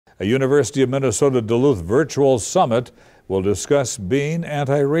A University of Minnesota Duluth virtual summit will discuss being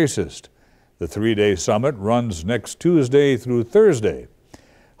anti-racist. The three-day summit runs next Tuesday through Thursday.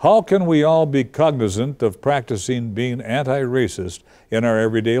 How can we all be cognizant of practicing being anti-racist in our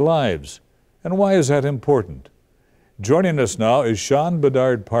everyday lives? And why is that important? Joining us now is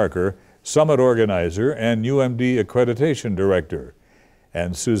Bedard-Parker, Summit Organizer and UMD Accreditation Director.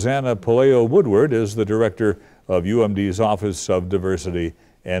 And Susana-Pelayo Woodward is the Director of UMD's Office of Diversity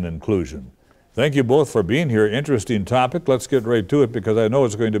and Inclusion. Thank you both for being here. Interesting topic. Let's get right to it because I know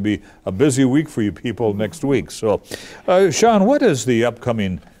it's going to be a busy week for you people next week. So, Sean, what is the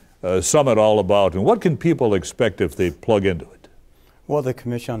upcoming summit all about, and what can people expect if they plug into it? Well, the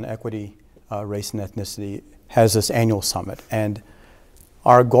Commission on Equity, Race and Ethnicity has this annual summit, and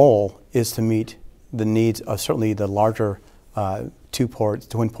our goal is to meet the needs of certainly the larger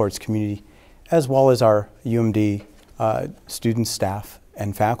Twin Ports community, as well as our UMD student, staff,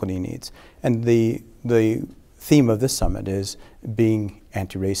 and faculty needs. And the theme of this summit is being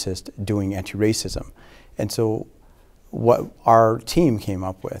anti-racist, doing anti-racism. And so what our team came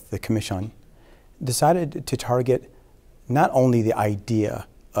up with, the Commission, decided to target not only the idea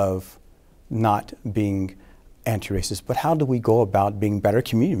of not being anti-racist, but how do we go about being better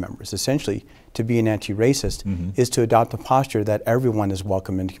community members? Essentially, to be an anti-racist is to adopt a posture that everyone is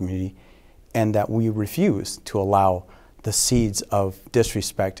welcome in the community and that we refuse to allow the seeds of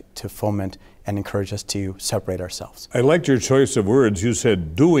disrespect to foment and encourage us to separate ourselves. I liked your choice of words. You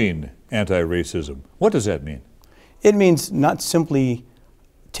said doing anti-racism. What does that mean? It means not simply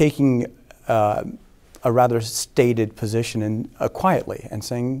taking a rather stated position and quietly and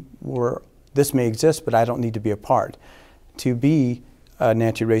saying, this may exist, but I don't need to be a part. To be an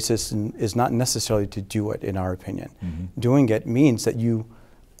anti-racist is not necessarily to do it, in our opinion. Doing it means that you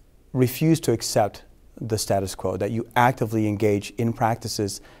refuse to accept the status quo, that you actively engage in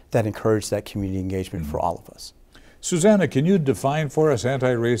practices that encourage that community engagement for all of us. Susana, can you define for us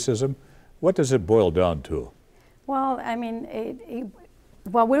anti-racism? What does it boil down to? Well, I mean,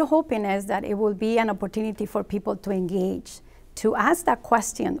 what we're hoping is that it will be an opportunity for people to engage, to ask that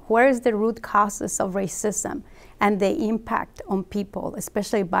question, where is the root causes of racism and the impact on people,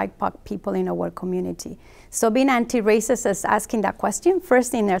 especially BIPOC people in our community. So being anti-racist is asking that question,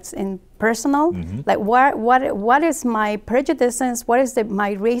 first in personal, like what is my prejudices, what is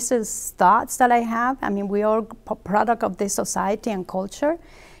my racist thoughts that I have? I mean, we are a product of this society and culture.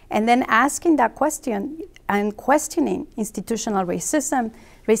 And then asking that question and questioning institutional racism,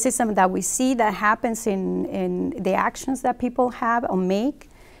 racism that we see that happens in the actions that people have or make,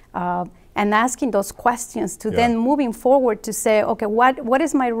 and asking those questions to then moving forward to say, okay, what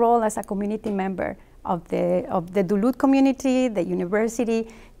is my role as a community member of the Duluth community, the university,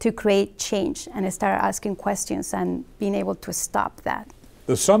 to create change and start asking questions and being able to stop that.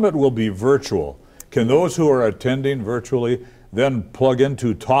 The summit will be virtual. Can those who are attending virtually then plug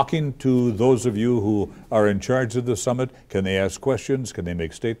into talking to those of you who are in charge of the summit? Can they ask questions? Can they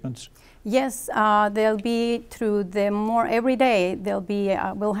make statements? Yes, they'll be through every day. They'll be,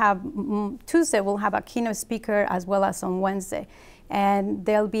 Tuesday we'll have a keynote speaker as well as on Wednesday. And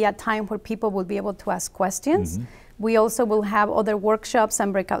there'll be a time where people will be able to ask questions. We also will have other workshops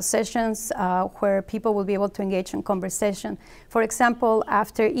and breakout sessions where people will be able to engage in conversation. For example,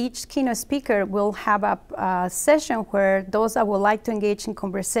 after each keynote speaker, we'll have a session where those that would like to engage in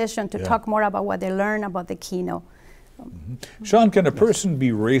conversation to talk more about what they learn about the keynote. Sean, can a person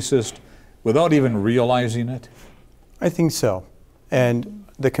be racist without even realizing it? I think so. And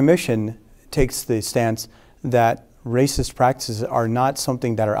the Commission takes the stance that racist practices are not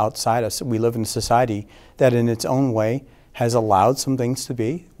something that are outside us. We live in a society that in its own way has allowed some things to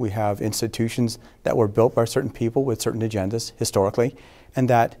be. We have institutions that were built by certain people with certain agendas historically, and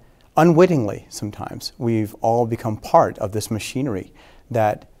that unwittingly sometimes we've all become part of this machinery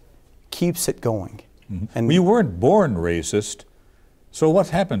that keeps it going. And we weren't born racist, so what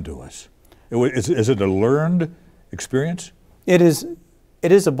happened to us? Is it a learned experience? It is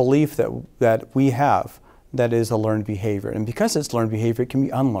a belief that we have that is a learned behavior. And because it's learned behavior, it can be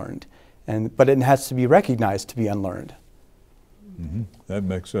unlearned. But it has to be recognized to be unlearned. That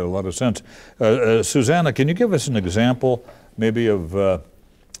makes a lot of sense. Susana, can you give us an example maybe of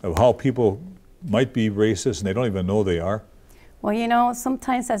how people might be racist and they don't even know they are? Well, you know,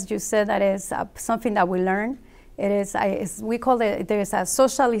 sometimes, as you said, that is something that we learn. We call it, there's a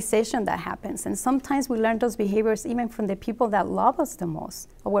socialization that happens. And sometimes we learn those behaviors even from the people that love us the most.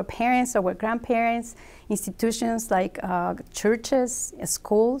 Our parents, our grandparents, institutions like churches,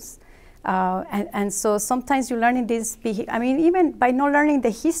 schools. And so sometimes you're learning this behavior. I mean, even by not learning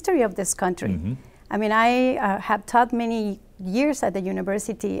the history of this country. I mean, I have taught many years at the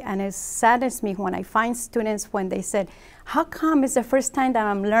university, and it saddens me when I find students when they said, how come it's the first time that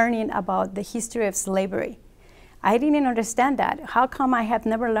I'm learning about the history of slavery? I didn't understand that. How come I have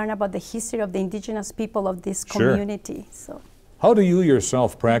never learned about the history of the indigenous people of this community? So, how do you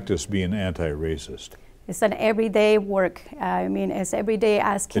yourself practice being anti-racist? It's an everyday work. I mean, it's every day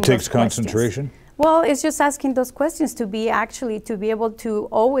asking. It takes those questions. concentration? Well, it's just asking those questions to be able to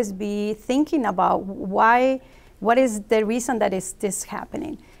always be thinking about what is the reason that is this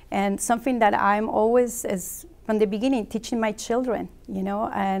happening? And something that I'm always, from the beginning, teaching my children, you know,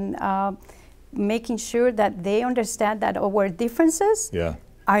 and making sure that they understand that our differences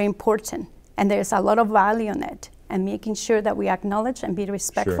are important, and there's a lot of value in it, and making sure that we acknowledge and be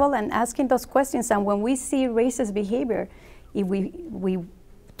respectful and asking those questions. And when we see racist behavior, if we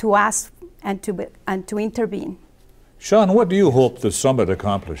to ask and to intervene. Sean, what do you hope the summit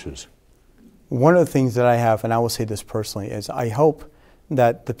accomplishes? One of the things that I have, and I will say this personally, is I hope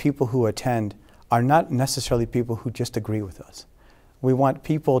that the people who attend are not necessarily people who just agree with us. We want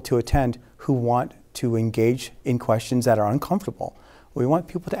people to attend who want to engage in questions that are uncomfortable. We want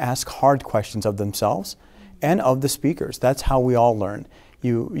people to ask hard questions of themselves and of the speakers. That's how we all learn.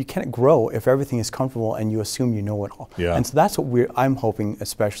 You can't grow if everything is comfortable and you assume you know it all. Yeah. And so that's what I'm hoping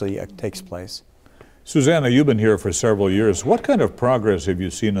especially takes place. Susana, you've been here for several years. What kind of progress have you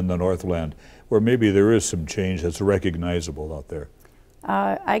seen in the Northland where maybe there is some change that's recognizable out there?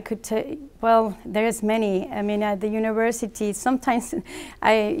 I could tell, well, there's many. I mean, at the university, sometimes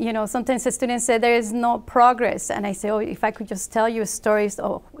sometimes the students say there is no progress. And I say, oh, if I could just tell you stories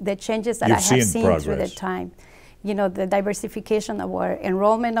of the changes that I have seen through the time. You know, the diversification of our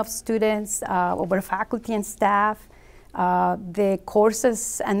enrollment of students, of our faculty and staff, the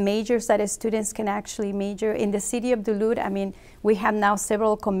courses and majors that students can actually major. In the city of Duluth, I mean, we have now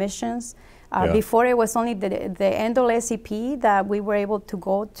several commissions. Before it was only the NAACP that we were able to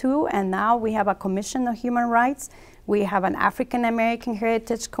go to, and now we have a Commission on Human Rights. We have an African American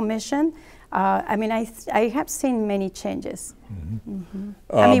Heritage Commission. I mean, I have seen many changes.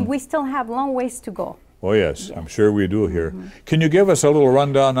 I mean, we still have long ways to go. Oh yes, I'm sure we do here. Can you give us a little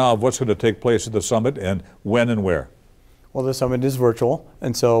rundown now of what's going to take place at the summit and when and where? Well, the summit is virtual,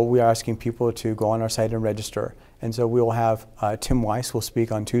 and so we are asking people to go on our site and register. And so we will have Tim Weiss will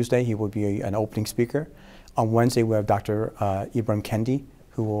speak on Tuesday. He will be an opening speaker. On Wednesday, we have Dr. Ibram Kendi,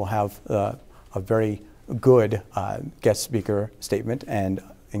 who will have a very good guest speaker statement and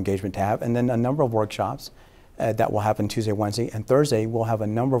engagement to have, and then a number of workshops that will happen Tuesday, Wednesday, and Thursday. We'll have a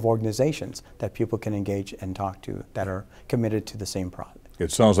number of organizations that people can engage and talk to that are committed to the same project.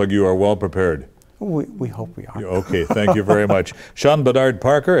 It sounds like you are well prepared. We hope we are. Okay, thank you very much. Sean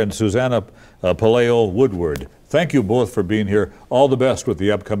Bedard-Parker and Susana-Pelayo Woodward, thank you both for being here. All the best with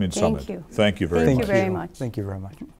the upcoming summit. Thank you. Thank you very much. Thank you very much. Thank you very much.